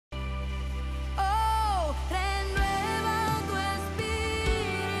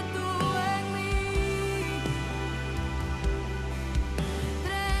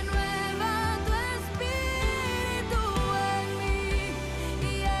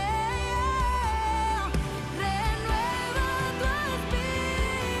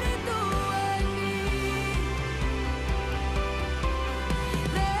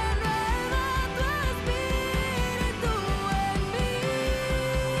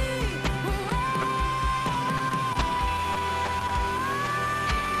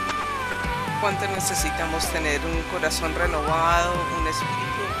cuánto necesitamos tener un corazón renovado, un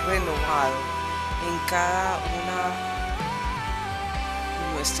espíritu renovado en cada una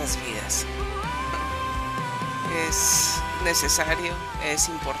de nuestras vidas. Es necesario, es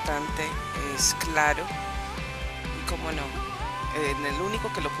importante, es claro y cómo no. El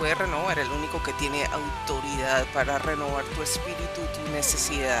único que lo puede renovar, el único que tiene autoridad para renovar tu espíritu, tu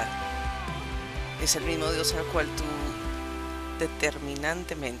necesidad, es el mismo Dios al cual tú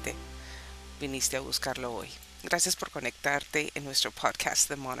determinantemente viniste a buscarlo hoy. Gracias por conectarte en nuestro podcast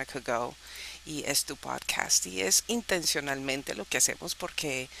de Monica Go. Y es tu podcast y es intencionalmente lo que hacemos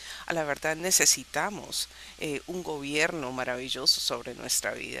porque a la verdad necesitamos un gobierno maravilloso sobre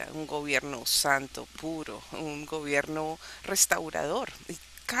nuestra vida, un gobierno santo, puro, un gobierno restaurador. Y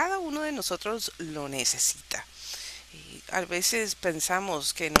cada uno de nosotros lo necesita. Y a veces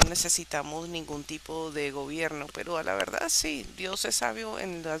pensamos que no necesitamos ningún tipo de gobierno, pero a la verdad sí, Dios es sabio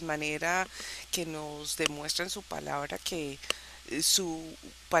en la manera que nos demuestra en su palabra que su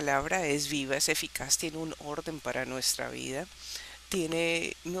palabra es viva, es eficaz, tiene un orden para nuestra vida,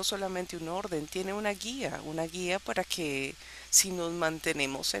 tiene no solamente un orden, tiene una guía para que si nos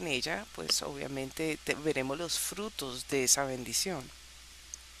mantenemos en ella, pues obviamente veremos los frutos de esa bendición.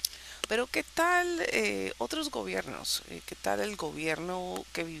 Pero ¿qué tal otros gobiernos? ¿Qué tal el gobierno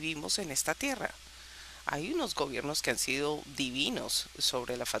que vivimos en esta tierra? Hay unos gobiernos que han sido divinos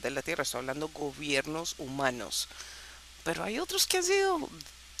sobre la faz de la tierra, estoy hablando gobiernos humanos, pero hay otros que han sido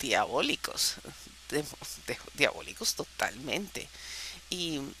diabólicos, de- diabólicos totalmente,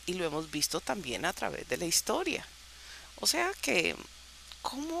 y lo hemos visto también a través de la historia. O sea que,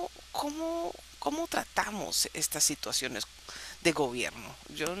 ¿cómo tratamos estas situaciones de gobierno?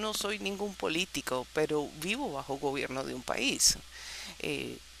 Yo no soy ningún político, pero vivo bajo gobierno de un país.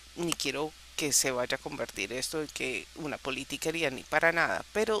 Eh, Ni quiero que se vaya a convertir esto en que una politiquería ni para nada,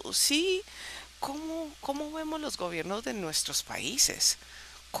 pero sí, ¿cómo vemos los gobiernos de nuestros países?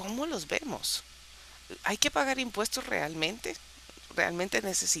 ¿Cómo los vemos? ¿Hay que pagar impuestos realmente? ¿Realmente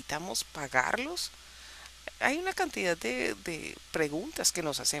necesitamos pagarlos? Hay una cantidad de preguntas que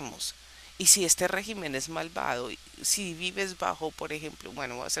nos hacemos. Y si este régimen es malvado, si vives bajo, por ejemplo,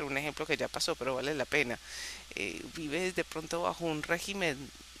 bueno, voy a hacer un ejemplo que ya pasó, pero vale la pena, vives de pronto bajo un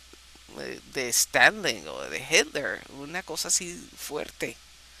régimen de Stalin o de Hitler, una cosa así fuerte,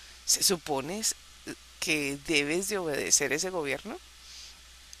 ¿se supone que debes de obedecer ese gobierno?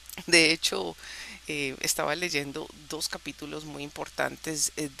 De hecho, estaba leyendo dos capítulos muy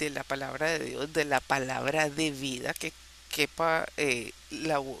importantes de la palabra de Dios, de la palabra de vida, que quepa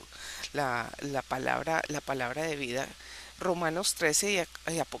la palabra de vida. Romanos 13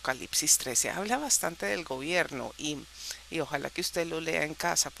 y Apocalipsis 13 habla bastante del gobierno y ojalá que usted lo lea en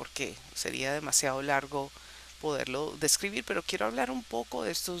casa porque sería demasiado largo poderlo describir, pero quiero hablar un poco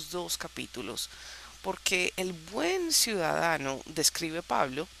de estos dos capítulos porque el buen ciudadano, describe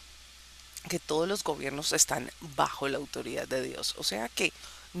Pablo, que todos los gobiernos están bajo la autoridad de Dios. O sea que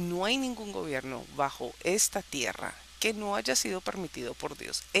no hay ningún gobierno bajo esta tierra que no haya sido permitido por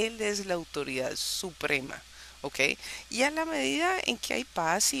Dios. Él es la autoridad suprema, ¿ok? Y a la medida en que hay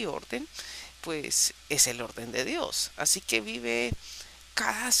paz y orden, pues es el orden de Dios. Así que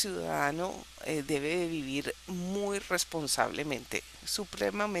cada ciudadano debe vivir muy responsablemente,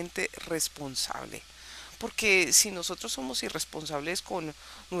 supremamente responsable. Porque si nosotros somos irresponsables con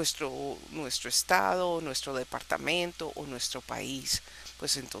nuestro estado, nuestro departamento o nuestro país,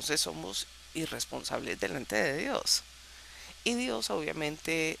 pues entonces somos irresponsables delante de Dios. Y Dios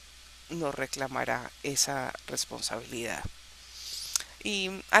obviamente nos reclamará esa responsabilidad. Y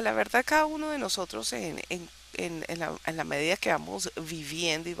a la verdad cada uno de nosotros en la medida que vamos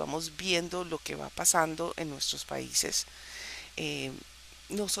viviendo y vamos viendo lo que va pasando en nuestros países, eh,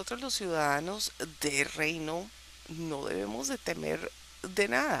 nosotros los ciudadanos del reino no debemos de temer de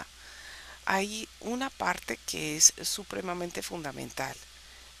nada. Hay una parte que es supremamente fundamental.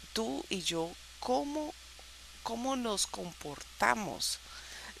 Tú y yo, ¿cómo nos comportamos?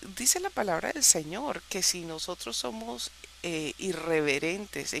 Dice la palabra del Señor que si nosotros somos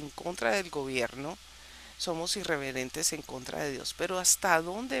irreverentes en contra del gobierno, somos irreverentes en contra de Dios. Pero ¿hasta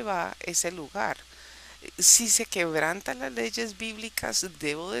dónde va ese lugar? Si se quebrantan las leyes bíblicas,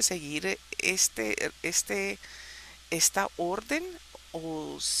 ¿debo de seguir esta orden?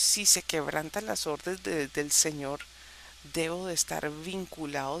 ¿O si se quebrantan las órdenes del Señor, debo de estar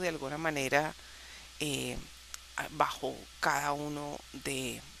vinculado de alguna manera eh, bajo cada uno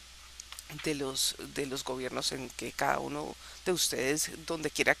de los gobiernos en que cada uno de ustedes, donde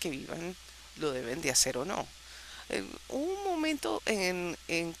quiera que vivan, lo deben de hacer o no? Hubo un momento en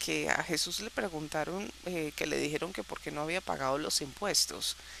que a Jesús le preguntaron, que le dijeron que por qué no había pagado los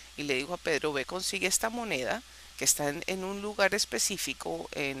impuestos. Y le dijo a Pedro, ve, consigue esta moneda que está en un lugar específico,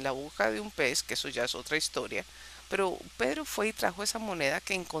 en la boca de un pez, que eso ya es otra historia. Pero Pedro fue y trajo esa moneda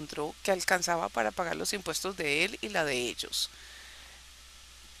que encontró que alcanzaba para pagar los impuestos de él y la de ellos.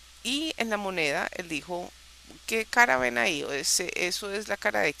 Y en la moneda él dijo, ¿qué cara ven ahí? Eso es la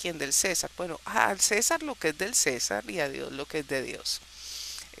cara de quién, del César. Bueno, al César lo que es del César y a Dios lo que es de Dios.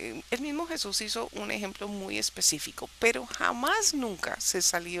 El mismo Jesús hizo un ejemplo muy específico, pero jamás nunca se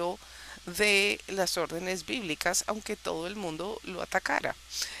salió de las órdenes bíblicas, aunque todo el mundo lo atacara.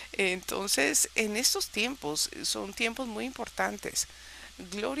 Entonces, en estos tiempos son tiempos muy importantes.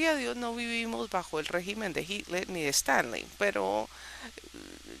 Gloria a Dios, no vivimos bajo el régimen de Hitler ni de Stanley, pero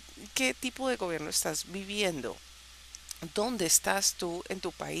 ¿qué tipo de gobierno estás viviendo? ¿Dónde estás tú en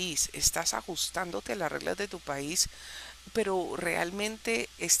tu país? ¿Estás ajustándote a las reglas de tu país, pero realmente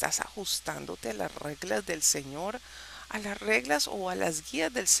estás ajustándote a las reglas del Señor, a las reglas o a las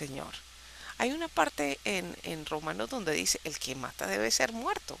guías del Señor? Hay una parte en Romanos donde dice, el que mata debe ser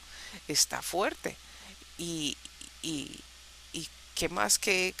muerto. Está fuerte. Y, y, y qué más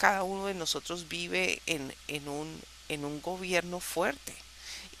que cada uno de nosotros vive en un gobierno fuerte.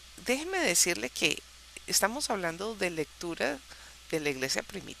 Déjeme decirle que estamos hablando de lectura de la iglesia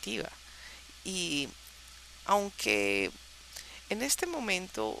primitiva. Y aunque en este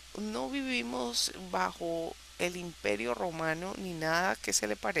momento no vivimos bajo el imperio romano ni nada que se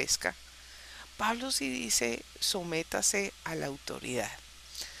le parezca, Pablo sí dice, sométase a la autoridad.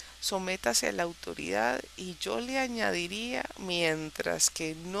 Sométase a la autoridad y yo le añadiría mientras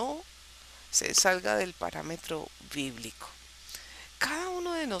que no se salga del parámetro bíblico. Cada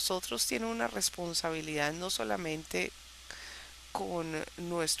uno de nosotros tiene una responsabilidad no solamente con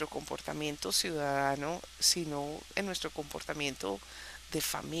nuestro comportamiento ciudadano, sino en nuestro comportamiento de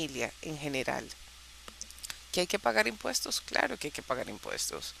familia en general. ¿Que hay que pagar impuestos? Claro que hay que pagar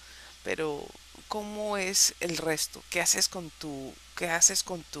impuestos. Pero ¿cómo es el resto? ¿Qué haces con tu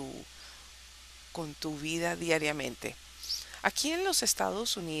vida diariamente? Aquí en los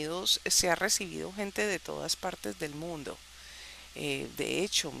Estados Unidos se ha recibido gente de todas partes del mundo. De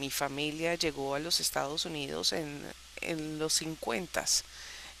hecho, mi familia llegó a los Estados Unidos en los 50.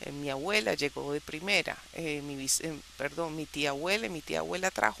 Mi abuela llegó de primera, perdón, mi tía abuela y mi tía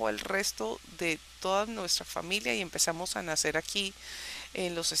abuela trajo al resto de toda nuestra familia y empezamos a nacer aquí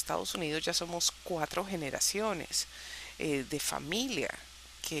en los Estados Unidos. Ya somos cuatro generaciones de familia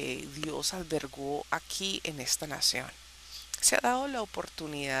que Dios albergó aquí en esta nación. Se ha dado la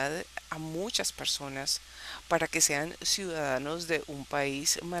oportunidad a muchas personas para que sean ciudadanos de un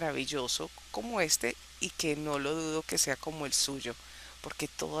país maravilloso como este y que no lo dudo que sea como el suyo, porque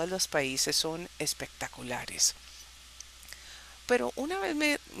todos los países son espectaculares. Pero una vez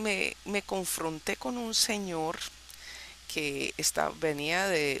me confronté con un señor que venía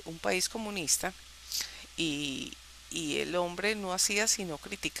de un país comunista y, y el hombre no hacía sino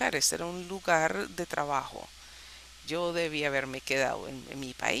criticar. Este era un lugar de trabajo. Yo debía haberme quedado en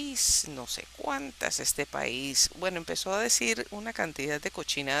mi país, no sé cuántas, este país. Bueno, empezó a decir una cantidad de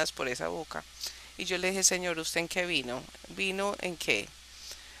cochinadas por esa boca. Y yo le dije, señor, ¿usted en qué vino? ¿Vino en qué?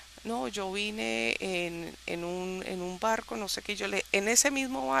 No, yo vine en un barco, no sé qué. En ese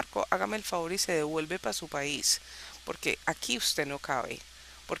mismo barco, hágame el favor y se devuelve para su país, porque aquí usted no cabe.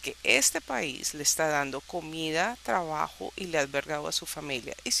 Porque este país le está dando comida, trabajo y le ha albergado a su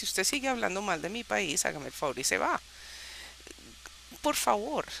familia. Y si usted sigue hablando mal de mi país, hágame el favor y se va. Por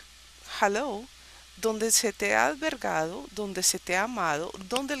favor, hello, donde se te ha albergado, donde se te ha amado,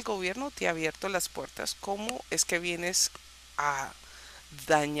 donde el gobierno te ha abierto las puertas, ¿cómo es que vienes a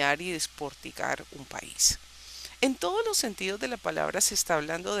dañar y desporticar un país? En todos los sentidos de la palabra se está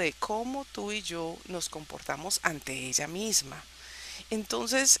hablando de cómo tú y yo nos comportamos ante ella misma.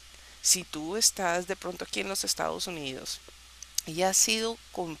 Entonces, si tú estás de pronto aquí en los Estados Unidos y has sido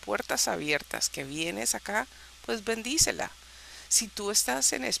con puertas abiertas que vienes acá, pues bendícela. Si tú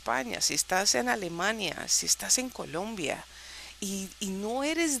estás en España, si estás en Alemania, si estás en Colombia y no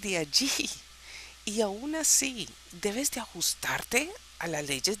eres de allí y aún así debes de ajustarte a las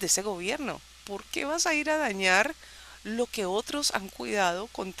leyes de ese gobierno, ¿por qué vas a ir a dañar lo que otros han cuidado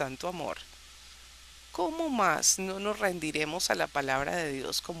con tanto amor? ¿Cómo más no nos rendiremos a la palabra de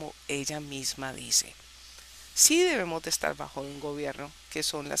Dios como ella misma dice? Sí debemos de estar bajo un gobierno, que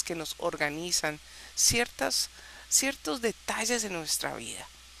son las que nos organizan ciertos detalles de nuestra vida,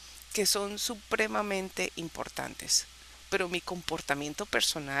 que son supremamente importantes. Pero mi comportamiento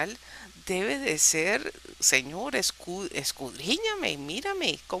personal debe de ser, Señor, escudriñame,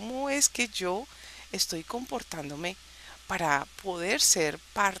 mírame, cómo es que yo estoy comportándome para poder ser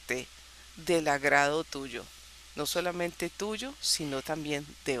parte del agrado tuyo, no solamente tuyo, sino también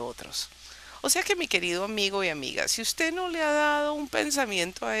de otros. O sea que mi querido amigo y amiga, si usted no le ha dado un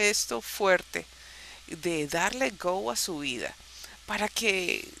pensamiento a esto fuerte, de darle go a su vida, para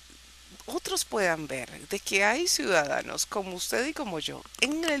que otros puedan ver de que hay ciudadanos como usted y como yo,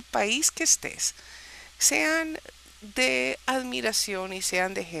 en el país que estés, sean de admiración y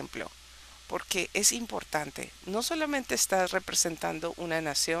sean de ejemplo, porque es importante. No solamente estás representando una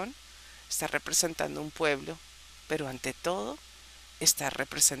nación, estás representando un pueblo, pero ante todo estás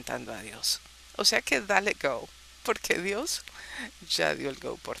representando a Dios. O sea que dale go, porque Dios ya dio el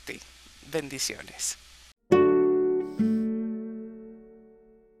go por ti. Bendiciones.